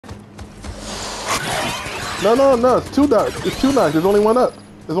No, no, no. It's two knocks. It's two knocks. There's only one up.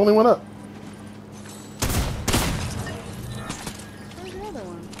 There's only one up. Where's the other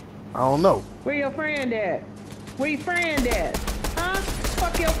one? I don't know. Where your friend at? Where your friend at? Huh?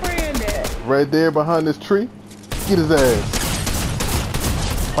 Fuck your friend at? Right there behind this tree. Get his ass.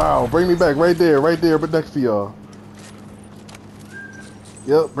 Wow, bring me back right there, but next to y'all.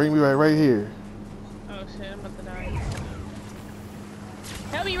 Yep, bring me right here. Oh shit, I'm about to die.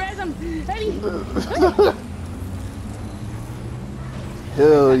 Help me, res him! Help me!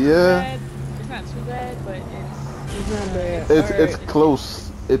 Hell yeah. It's not too bad, but It's not bad. It's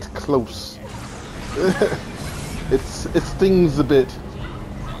close. It's close. it stings a bit.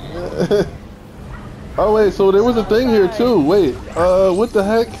 Oh wait, so there was a thing here too. Wait, what the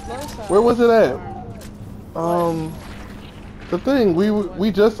heck? Where was it at? The thing we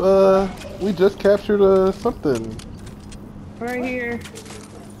just captured something. Right here.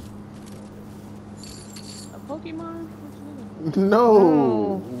 a Pokemon?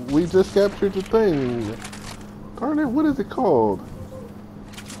 No, we just captured the thing. Darn it, what is it called?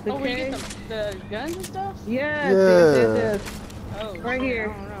 The Oh, where you cave? get the guns and stuff? Yes, Yeah. yes. Oh, Right shit, here.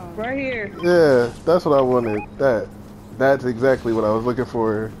 I don't know. Right here. Yeah, that's what I wanted. That's exactly what I was looking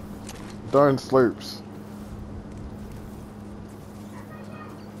for. Darn slurps.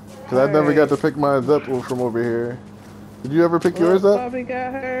 Cause I never got to pick mine up from over here. Did you ever pick yours up? Bobby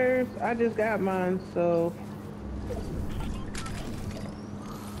got hers. I just got mine, so.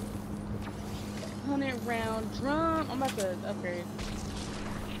 100-round drum. I'm about to upgrade.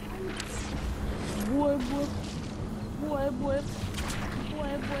 Boy, boy. Boy, boy.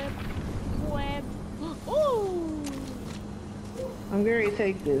 Boy, boy. Boy. Ooh! I'm going to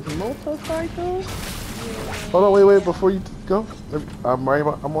take this motorcycle. Hold on, wait, before you go. I'm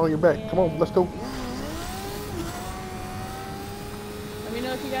on your back. Come on, let's go. Let me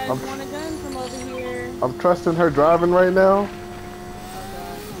know if you guys want a gun from over here. I'm trusting her driving right now.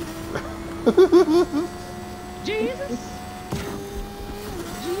 Jesus!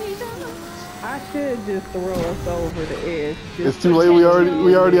 Jesus! I should just throw us over the edge. It's too late. We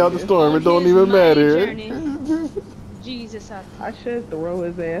already out the storm. It don't even matter. Jesus, I should throw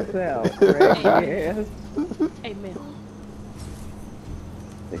his ass out. Right? Yes. Amen.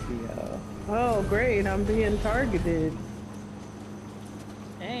 Oh, great! I'm being targeted.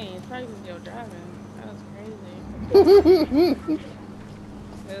 Dang, it's probably because you're driving. That was crazy.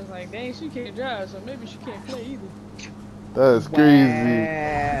 It was like, dang, she can't drive, so maybe she can't play either. That's crazy.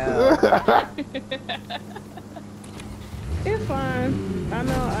 Wow. It's fine. I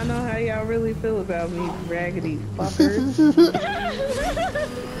know how y'all really feel about me, raggedy fuckers.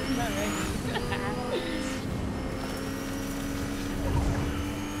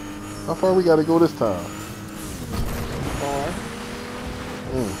 How far we gotta go this time? Far.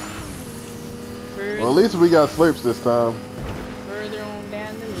 Well, at least we got slurps this time. Further on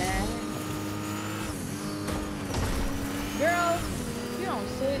down the line. Girl, you don't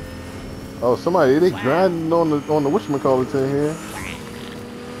sit. Oh, they grinding on the whatchamacallit in here.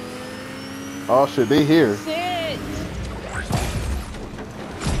 Oh shit, they here. Sit.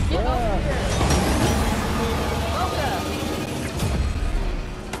 Get over here. Loca.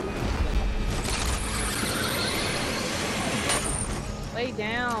 Lay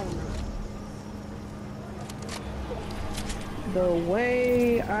down. The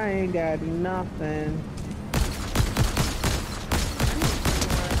way I ain't got nothing.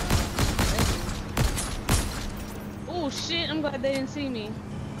 Oh shit, I'm glad they didn't see me.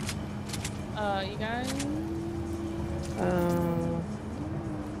 You guys?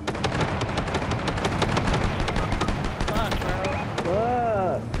 Fuck, bro.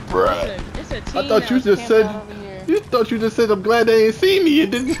 Fuck. Bruh. It's a team I thought you that was just camped said. out over here. You thought you just said I'm glad they ain't seen me.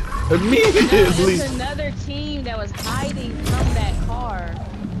 And then immediately. There's another team that was hiding from that car.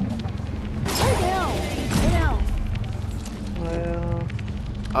 Lay down. Lay down. Well,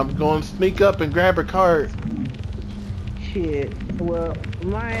 I'm going to sneak up and grab her card. shit. Well,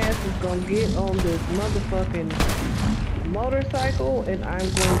 my ass is gonna get on this motherfucking motorcycle and I'm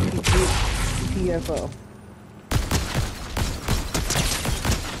going to get TFO.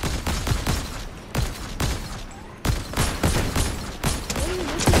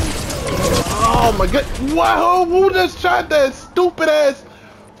 Oh my god! Wow! Who just shot that stupid ass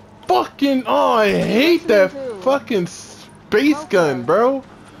fucking? Oh, I hate that fucking space gun, bro.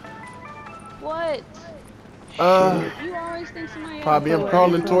 What? You always think somebody Poppy, I'm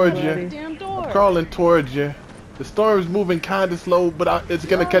crawling towards you. Damn door. I'm crawling towards you. The storm's moving kind of slow, but it's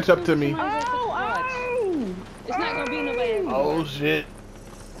gonna catch up to me. Oh! It's not gonna be nobody. Oh shit!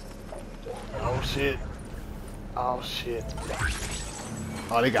 Oh shit! Oh shit!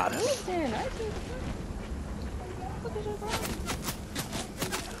 Oh, they got us.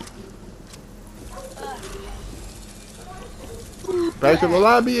 Back to the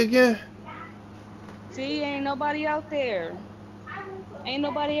lobby again. See, ain't nobody out there. Ain't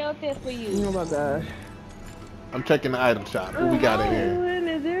nobody out there for you. Oh my gosh. I'm checking the item shop. What we got in here? And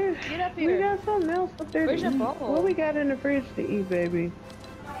is there? Get up We here. got something else up there. Where's to your eat. bowl? What we got in the fridge to eat, baby?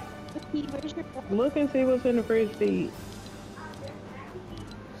 Where's your bowl? Look and see what's in the fridge to eat.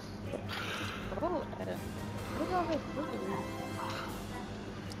 Oh, look all her food.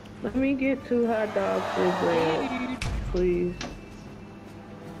 Let me get 2 hot dogs for bread, please.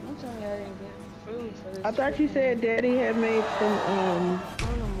 I'm sorry I didn't get food for this. I thought you said Daddy had made some animal.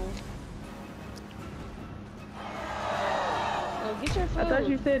 Oh, get your food. I thought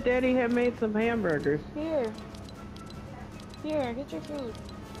you said Daddy had made some hamburgers. Here. Here, get your food.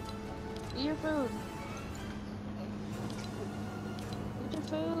 Eat your food. Get your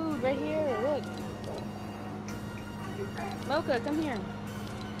food right here. Look. Mocha, come here.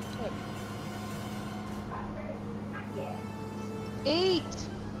 Look. Eat.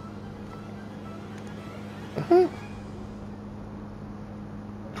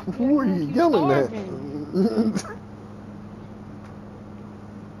 Who are you yelling at?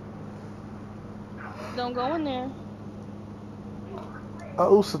 Don't go in there.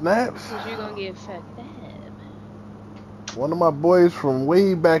 Oh, snaps. Because you're going to get fed. One of my boys from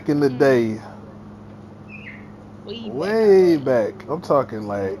way back in the day. Way back. I'm talking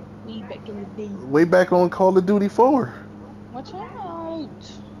like Way back in the day. way back on Call of Duty 4. Watch out.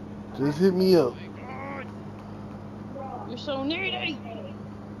 Just hit me up. You're so needy.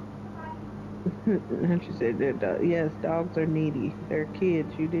 And she said that yes, dogs are needy. They're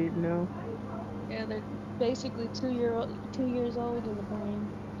kids. You didn't know? Yeah, they're basically 2 years old in the brain.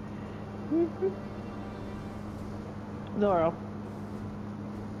 Zoro.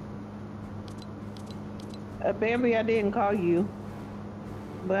 Bambi, I didn't call you.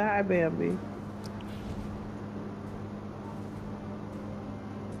 But hi, Bambi.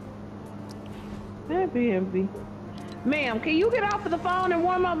 Hi, Bambi. Ma'am, can you get off of the phone and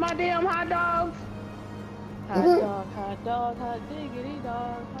warm up my damn hot dogs? Hot dog, hot diggity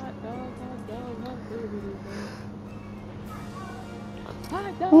dog, hot dog, hot diggity dog.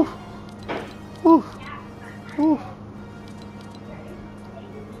 Hot dog. Oof. Oof. Oof.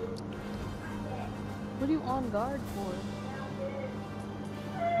 What are you on guard for?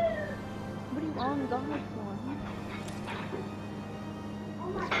 What are you on guard for?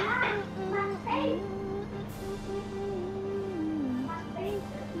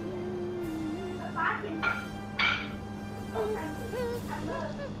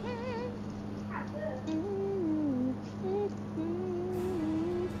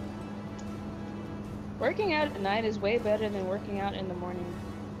 Working out at night is way better than working out in the morning.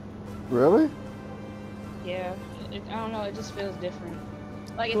 Really? Yeah, I don't know, it just feels different.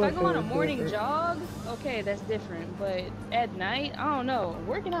 Like, if I go on a morning jog, okay, that's different. But at night, I don't know.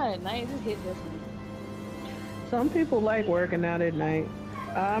 Working out at night just hit different. Some people like working out at night.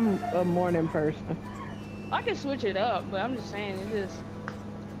 I'm a morning person. I can switch it up, but I'm just saying, it's just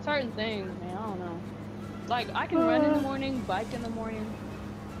certain things, man, I don't know. Like, I can run in the morning, bike in the morning,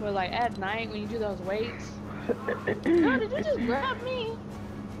 but like at night when you do those weights. No, did you just grab me?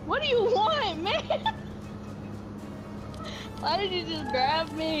 What do you want, man? Why did you just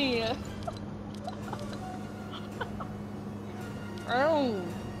grab me? Oh.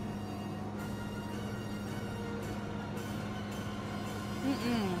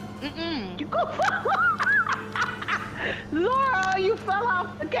 Zoro, you fell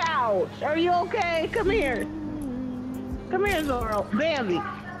off the couch. Are you okay? Come here. Come here, Zoro. Bambi.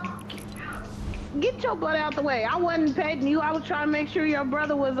 Get your butt out the way. I wasn't petting you. I was trying to make sure your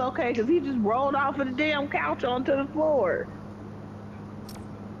brother was okay because he just rolled off of the damn couch onto the floor.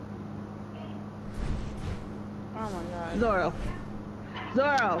 Oh my god. Zoro.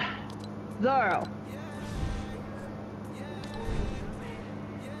 Zoro. Zoro.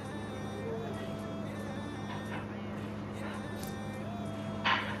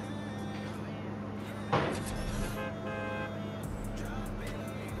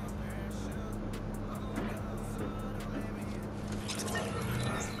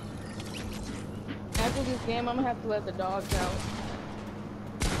 After this game, I'm gonna have to let the dogs out.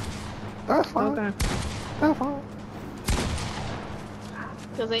 That's fine. Okay. That's fine.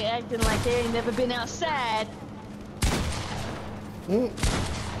 Cause they acting like they ain't never been outside. Like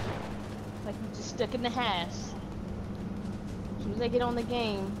you just stuck in the house. As soon as they get on the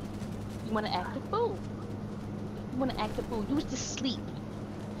game, you wanna act a fool. You wanna act a fool. You was to sleep.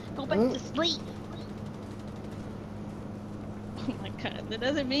 Go back to sleep. Oh my god, that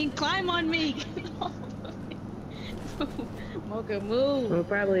doesn't mean climb on me. Mocha, move. Well,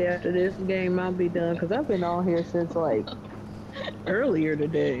 probably after this game I'll be done because I've been on here since like earlier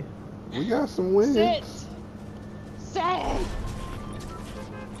today. We got some wins. Sit. Sit.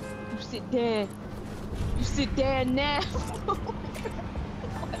 You sit there. You sit there now.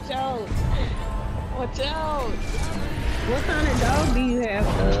 Watch out. Watch out. What kind of dog do you have,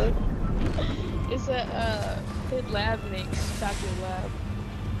 Doug? It's a Pit Lab mix, chocolate lab.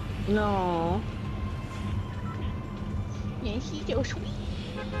 No. Yeah, she's so sweet.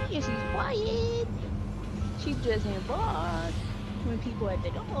 Yeah, she's quiet. She doesn't bark when people at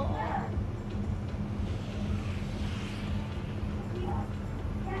the door.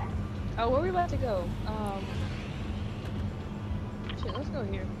 Oh, where are we about to go? Shit, let's go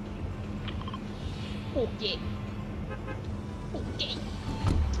here. Okay. Okay.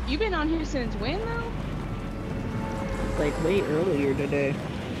 You been on here since when, though? Like way earlier today.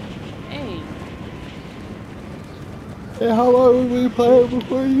 Hey. Hey, how long have we playing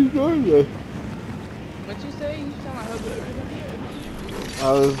before you joined us? What you say? You talking about her?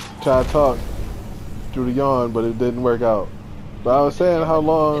 I was trying to talk through the yawn, but it didn't work out. But I was saying how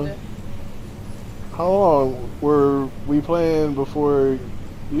long were we playing before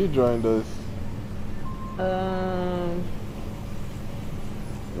you joined us?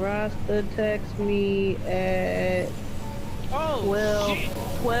 Rasta text me at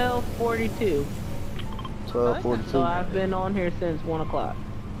 12:42. 12:42. So I've been on here since 1 o'clock.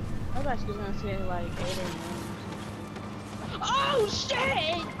 I thought she was gonna say like 8 or 9. Oh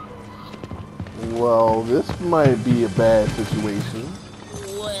shit! Well, this might be a bad situation.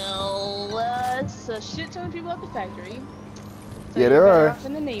 Well, it's a shit ton of people at the factory. So Yeah, you're there better are. off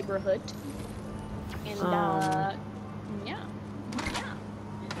in the neighborhood. And yeah.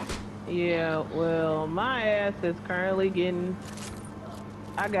 Yeah, well, my ass is currently getting...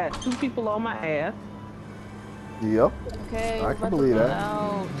 I got 2 people on my ass. Yep. Okay, I can let believe them that.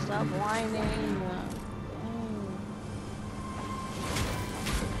 out. Stop whining.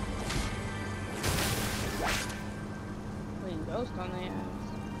 Putting ghost on their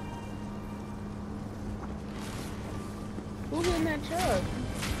ass. Who's in that truck?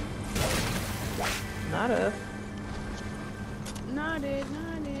 Not us. Not it,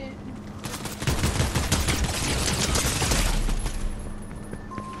 not it.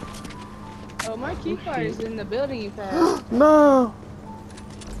 Oh, my key card is in the building you passed. No.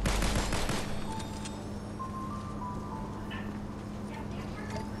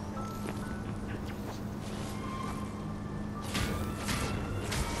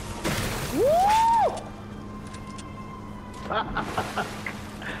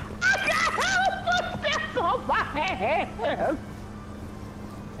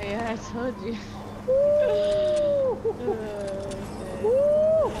 Yeah, I told you.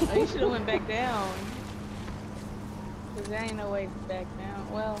 Oh, you should have went back down. Cause there ain't no way back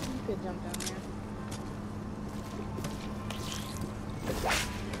down. Well, you could jump down there.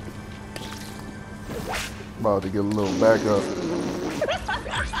 About to get a little back up.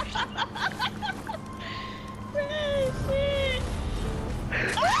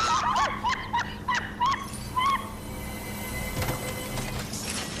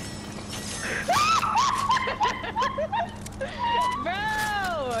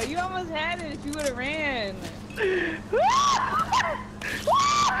 Bro, you almost had it if you would have ran. Their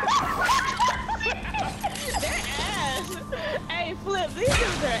ass. Hey, Flip, these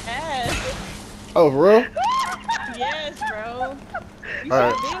dudes are ass. Oh, for real? Yes, bro. You All should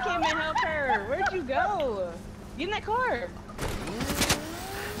right. have been came and help her. Where'd you go? Get in that car.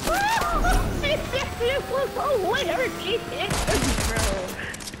 Bro.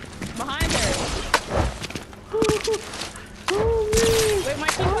 Behind her. Wait, my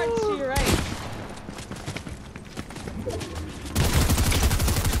key card's to your right.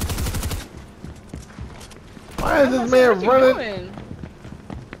 Why is this man running?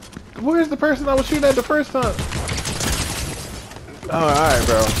 Where's the person I was shooting at the first time? Oh, alright,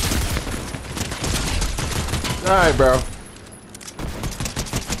 bro. Alright, bro.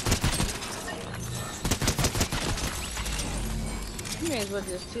 You may as well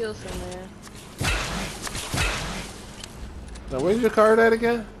just chill somewhere. Now, where's your card at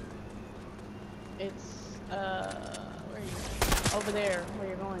again? It's, where are you going? Over there, where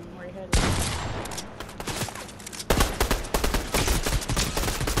you're going, where you're headed.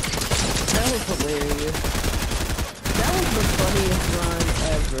 That was hilarious. That was the funniest run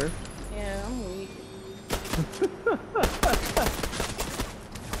ever. Yeah, I'm weak.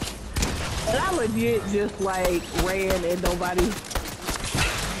 And I legit just like ran and nobody...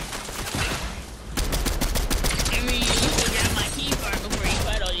 I mean, you still got my key card before you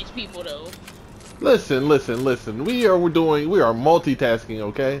fight all these people, though. Listen. We are multitasking,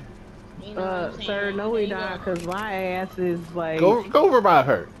 okay? You know what I'm saying? Sir, no we not, cause my ass is like... Go revive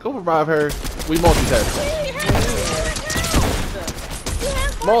her. Go revive her. We multitasking.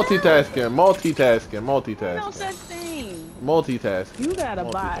 Multitasking. No such thing. Multitasking. You got a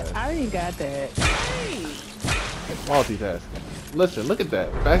bot. I ain't got that. Hey, Multitasking. Listen, look at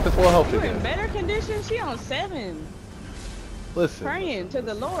that. Back to full health you're in again. better condition. She on 7. Listen. Praying to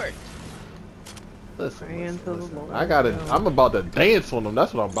the Lord. Listen. To the Lord. I'm about to dance on them.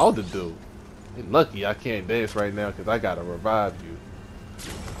 That's what I'm about to do. You're lucky I can't dance right now because I gotta revive you.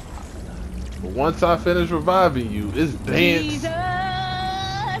 But once I finish reviving you, it's dance. Jesus.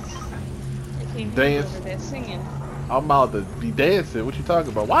 I can't Dance. hear over that singing. I'm about to be dancing. What you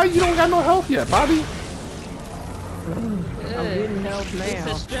talking about? Why you don't got no health yet, Bobby? I'm getting help now. It's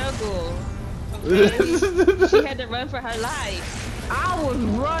a struggle. Okay? She had to run for her life. I was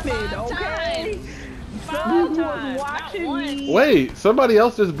running, 5 okay? times. Someone 5 was times. watching Not me. one. Wait, somebody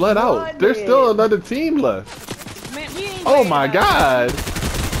else just bled out. Blood There's dead. still another team left. Man, we ain't Oh worried my about it. God.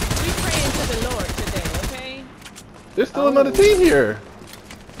 We praying to the Lord today, okay? There's still another team here.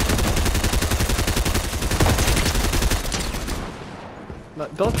 No,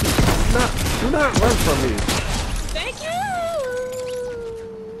 do not run from me. Thank you.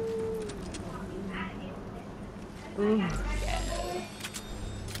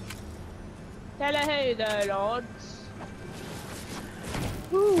 Tell her hey there, Lord.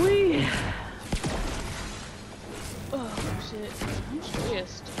 Ooh-wee. Oh shit, I'm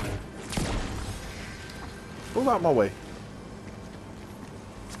stressed. Move out my way.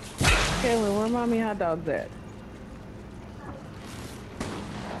 Kaylin, where mommy hot dogs at?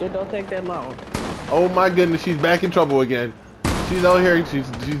 It don't take that long. Oh my goodness, she's back in trouble again. She's out here. She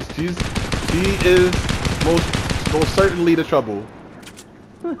is most certainly the trouble.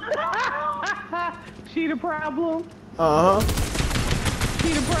 She the problem? Uh huh. She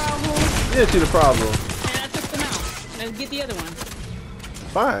the problem? Yeah, she the problem. And I took them out. Let's get the other one.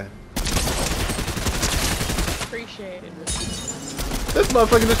 Fine. Appreciate it. This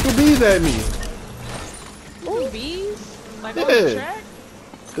motherfucker just threw bees at me. Ooh, bees? Like on Yeah. the track?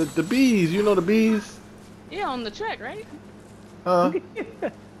 The bees, you know the bees? Yeah, on the track, right? Huh? He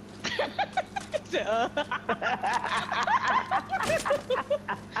said,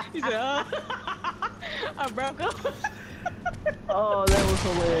 He said, I broke up. Oh, that was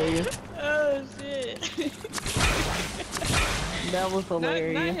hilarious. Oh, shit. That was Not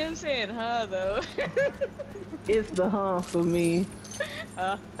hilarious. him saying, huh, though. It's the huh for me.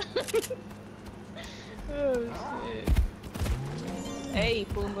 Oh, shit. Hey,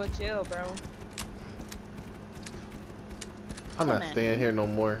 Pumbaa, chill, bro. I'm not Come on. staying here no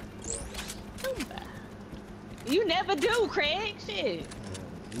more. Pumbaa. You never do, Craig. Shit.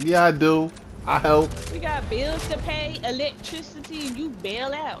 Yeah, I do. I help. We got bills to pay, electricity, and you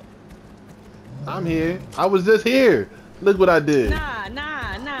bail out. I'm here. I was just here. Look what I did. Nah.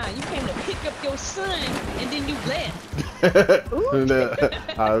 You came to pick up your son, and then you left.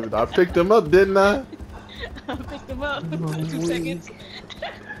 I picked him up, didn't I? I picked him up. Oh, 2 we- seconds.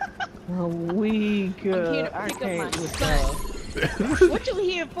 A week. I'm here to I pick up can't my with son. y'all. What you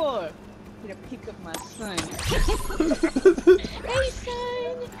here for? Here to pick up my son. Hey,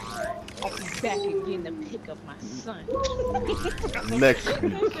 son. I'll be back again to pick up my son. Next That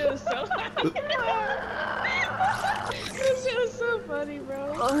week. shit was so That shit was so funny,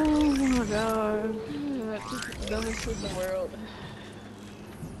 bro. Oh my god. That's the dumbest shit in the world.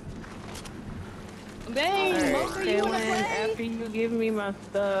 Dang, Alright, Mocha, you wanna Kaylin, play? after you give me my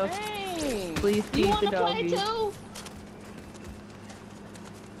stuff, Dang. please You feed the wanna play doggy. too?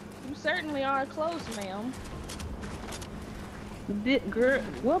 You certainly are close, ma'am. Girl,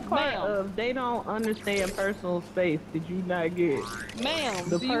 what part Ma'am. of they don't understand personal space did you not get? Ma'am,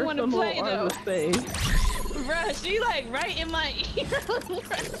 The do you wanna personal play or though? the space? Bruh, she like right in my ear.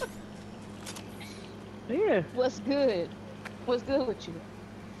 Yeah. What's good? What's good with you?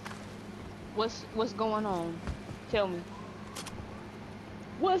 What's going on? Tell me.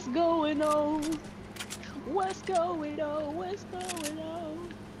 What's going on? What's going on? What's going on?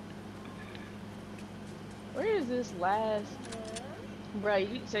 Where is this last? Bruh,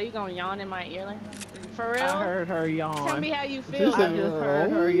 so you gonna yawn in my ear like for real? I heard her yawn. Tell me how you She feel. I said- just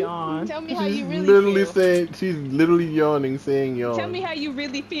heard her yawn. Tell me how She's you really literally feel. saying, she's literally yawning, saying yawn. Tell me how you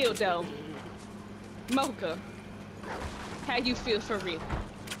really feel though. Mocha. How you feel for real?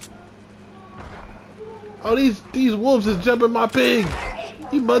 Oh, these wolves is jumping my pig.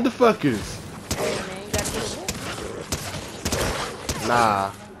 You motherfuckers. Hey, man, you gotta get a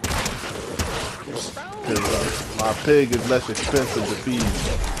Nah. wolf. Cause my pig is less expensive to feed.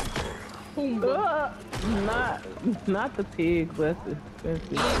 Pumbaa. Not the pigs. That's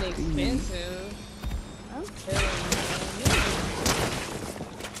expensive. Being expensive. I'm telling you, man.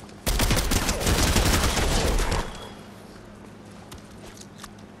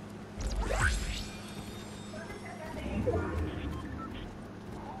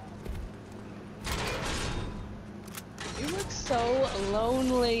 You look so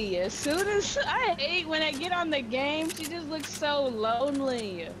lonely. As soon as I hate when I get on the game, she just looks so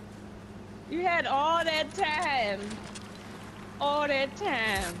lonely. You had all that time. All that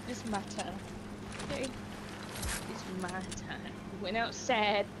time. It's my time. Okay? It's my time. Went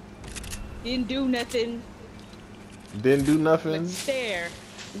outside. Didn't do nothing. Didn't do nothing. But stare.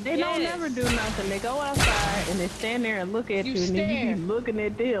 They don't never do nothing. They go outside and they stand there and look at you, and then you be looking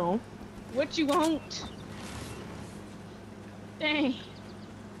at them. What you want? Dang.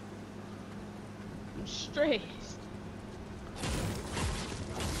 I'm stressed.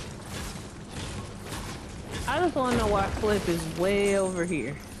 I just want to know why Flip is way over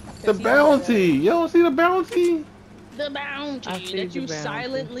here. The bounty. You don't see the bounty? The bounty that you bounty.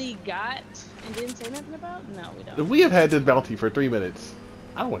 silently got and didn't say nothing about? No, we don't. We have had this bounty for 3 minutes.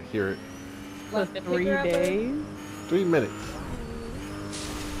 I don't want to hear it. For What, the 3 picker upper? days. 3 minutes.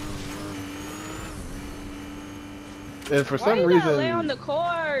 And for Why some you reason, gotta lay on the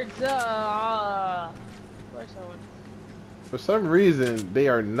cords? Where's someone? for some reason, they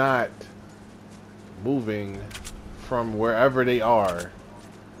are not moving from wherever they are.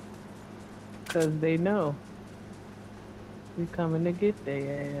 Because they know. We coming to get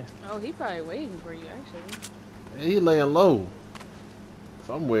their ass. Oh, he probably waiting for you, actually. He laying low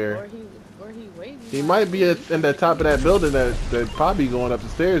somewhere. Or he waiting. He might be in the top of that building that probably going up the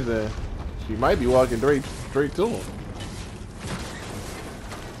stairs. Then she might be walking straight to him.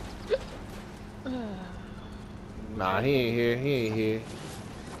 Nah, he ain't here. He ain't here.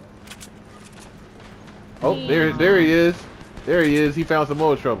 Oh, there he is. There he is. He found some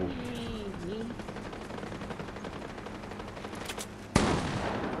more trouble.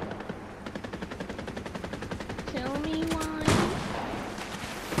 Tell me why.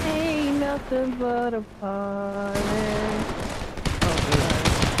 Ain't nothing but a party.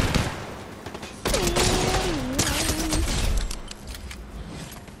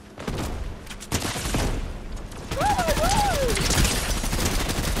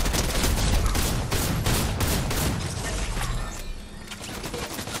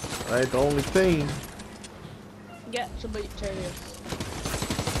 Right, the only thing. Yeah, somebody tell you.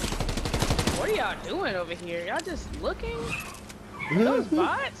 What are y'all doing over here? Y'all just looking? Those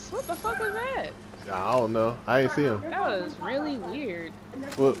bots? What the fuck was that? I don't know. I ain't see him. That was really weird.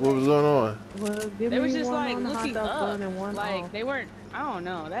 What was going on? Well, give They me was just one like on the hot looking dog up. bun and one Like off. they weren't. I don't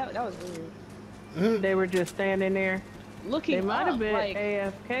know. That was weird. They were just standing there. Looking They might up, have been like,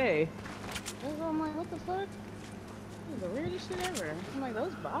 AFK. I'm like, what the fuck? This is the weirdest shit ever. I'm like,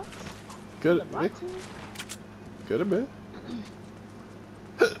 those bots? Could The bots here? have been.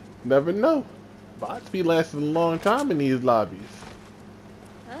 Never know. Bots be lasting a long time in these lobbies.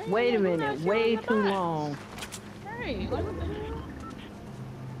 Right? Wait a Like, who minute, got way you on the too bots? long. Right, what the hell?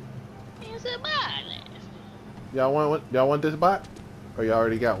 It's a bot. Y'all want this bot? Or y'all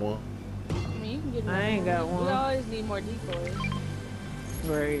already got one? I mean, you can get I ain't more. got one. We always need more decoys.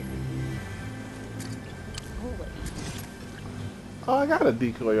 Right. Oh, wait. Oh, I got a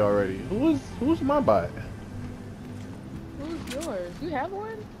decoy already. Who's my bot? Who's yours? You have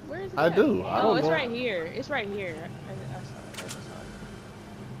one? Where is it? I at? do. I Oh, don't it's know. right here. It's right here. I saw it. I saw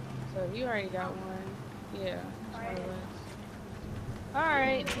it. So you already got one. Yeah. That's what it was.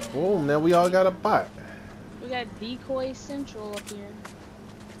 Alright. Boom, now we all got a bot. We got Decoy Central up here.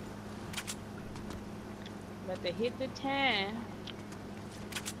 About to hit the 10.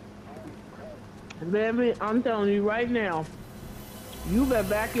 Baby, I'm telling you right now, you better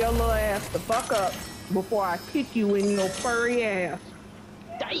back your little ass the fuck up before I kick you in your furry ass.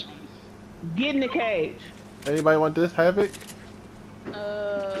 Damn! Get in the cage. Anybody want this Havoc?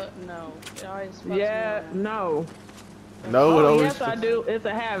 No. It always fucks Yeah, me no. No, it Oh, always. yes I do. It's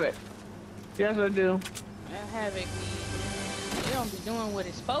a habit. Yes I do. That Havoc, it don't be doing what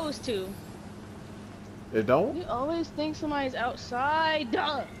it's supposed to. It don't? You always think somebody's outside.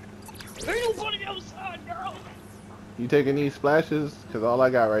 Duh! Ain't nobody outside, girl! You taking these splashes? Cause all I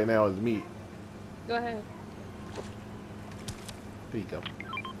got right now is meat. Go ahead. There you go.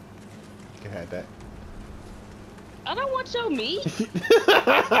 You can have that. I don't want your meat.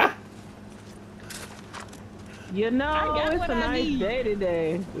 You know, I got it's what a I nice need. day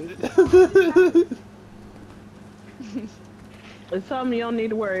today. It's something you don't need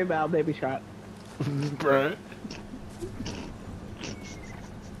to worry about, baby shot. Right.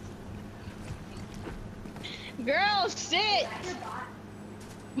 Girl, sit!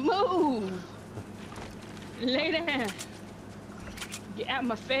 Move! Lay down. Get out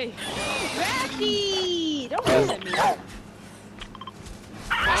my face. Rafty! Don't mess at me.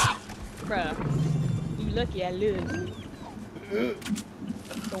 Bruh. You lucky I love you.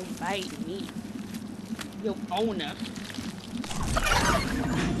 Don't bite me. Your owner.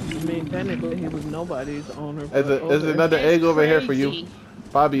 I mean, technically he was nobody's owner. There's another egg over here for you. Crazy.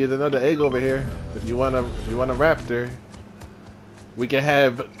 Bobby, there's another egg over here. If you want a raptor, we can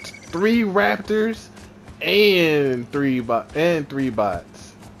have 3 raptors and 3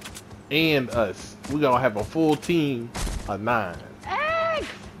 bots and us. We're gonna have a full team of 9. Eggs!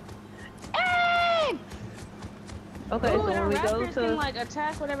 Eggs! Okay, Ooh, so and when we our go raptors to can like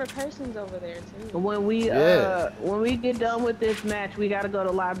attack whatever person's over there too. when we get done with this match, we gotta go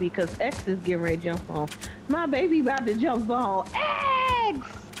to lobby because X is getting ready to jump on. My baby about to jump on. Eggs!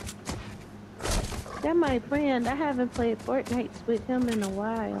 That's my friend. I haven't played Fortnite with him in a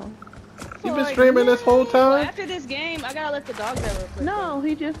while. You been streaming this whole Well, time? after this game, I gotta let the dogs out real quick. No,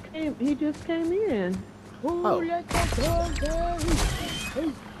 he just came in. Oh. Let the dogs out.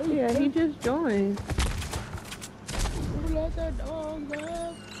 Yeah, he just joined. Let the dogs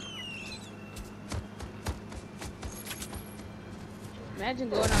out. Imagine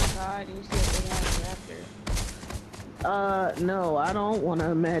going outside and you see a big ass raptor. No, I don't want to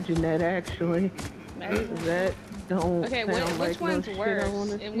imagine that actually. That don't Okay, sound which like one's no worse? shit I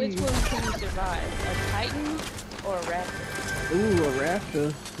wanna And which see. one can you survive? A titan or a raptor? Ooh, a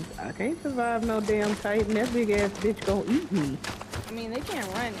raptor. I can't survive no damn titan. That big ass bitch gonna eat me. I mean, they can't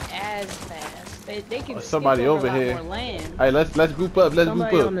run as fast. They can skip Somebody over a lot here. more land. Alright, let's group up. Let's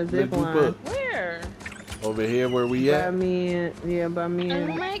Somebody group on up. the Let's zip group line. up. Where? Over here where we By at. me and by me Oh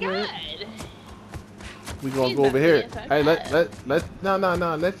and my god. We gonna He's go over not here. being so Hey, bad.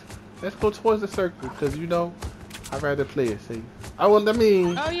 no. Let's go towards the circle because you know I'd rather play it safe. Oh well,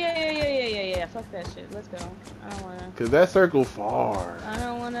 Oh yeah. Fuck that shit. Let's go. I don't wanna. Cause that circle far. I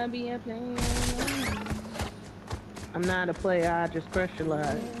don't wanna be a player. I'm not a player. I just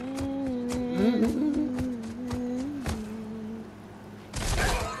specialize.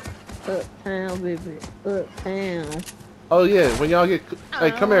 Uptown, baby. Uptown. Oh yeah, when y'all get,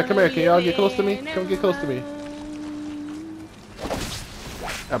 hey, come here. Can y'all get close to me? Come get close to me.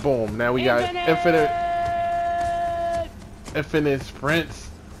 Ah, boom. Now we got infinite sprints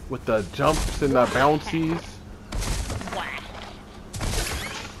with the jumps and the bouncies.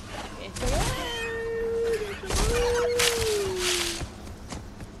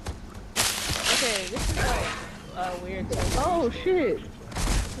 Okay, this is like weird. Oh shit!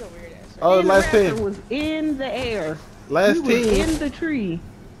 This is a weird ass. Oh, His last raptor team. was in the air. Last He was team. in the tree.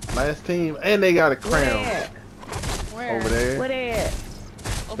 Last team, and they got a crown Where? over there. What at?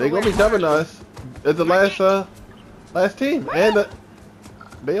 They gonna be jumping us. It's the last team, and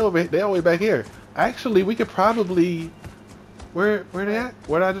they all the way back here. Actually, we could probably where they at?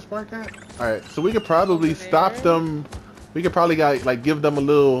 Where did I just mark at? All right, so we could probably stop them. We could probably like give them a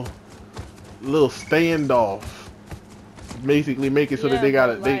little standoff. Basically, make it so that Yeah, they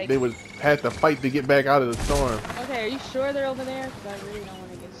gotta but, like- they would have to fight to get back out of the storm. Okay, are you sure they're over there? Because I really don't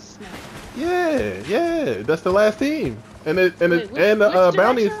want to get snapped. Yeah, that's the last team, and Wait, which the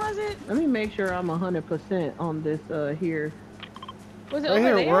bounties direction was it? Let me make sure I'm 100% on this here. Was it right over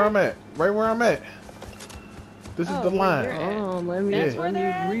here there? where I'm at. Right where I'm at. This is Oh, the where line. you're at. Oh, let me, That's Yeah. where let me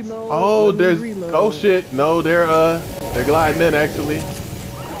they're at? reload. Oh, let me there's reload. oh shit. No, they're gliding in actually.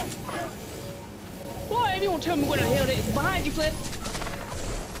 Boy, if you won't tell me where the hell they behind you, Flip.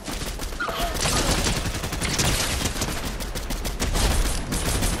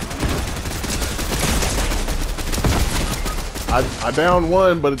 I downed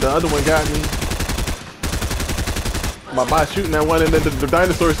one, but the other one got me. My bot shooting that one, and then the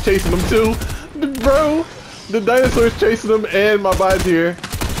dinosaur's chasing them too. Bro, the dinosaur's chasing them, and my bot's here.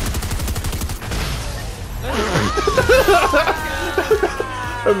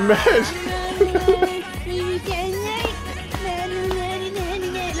 Imagine.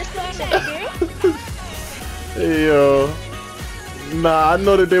 Hey, yo. Nah, I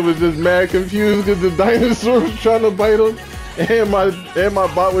know that they was just mad confused because the dinosaur was trying to bite him, and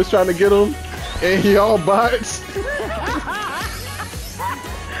my bot was trying to get him, and y'all bots.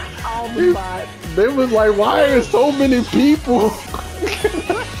 All the bots. They was like, why are so many people?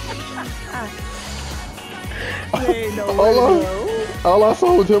 They ain't know where to go. All I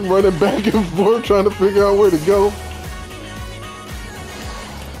saw was him running back and forth trying to figure out where to go.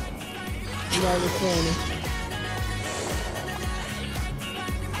 That was funny.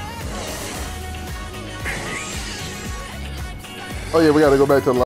 Oh yeah, we gotta go back to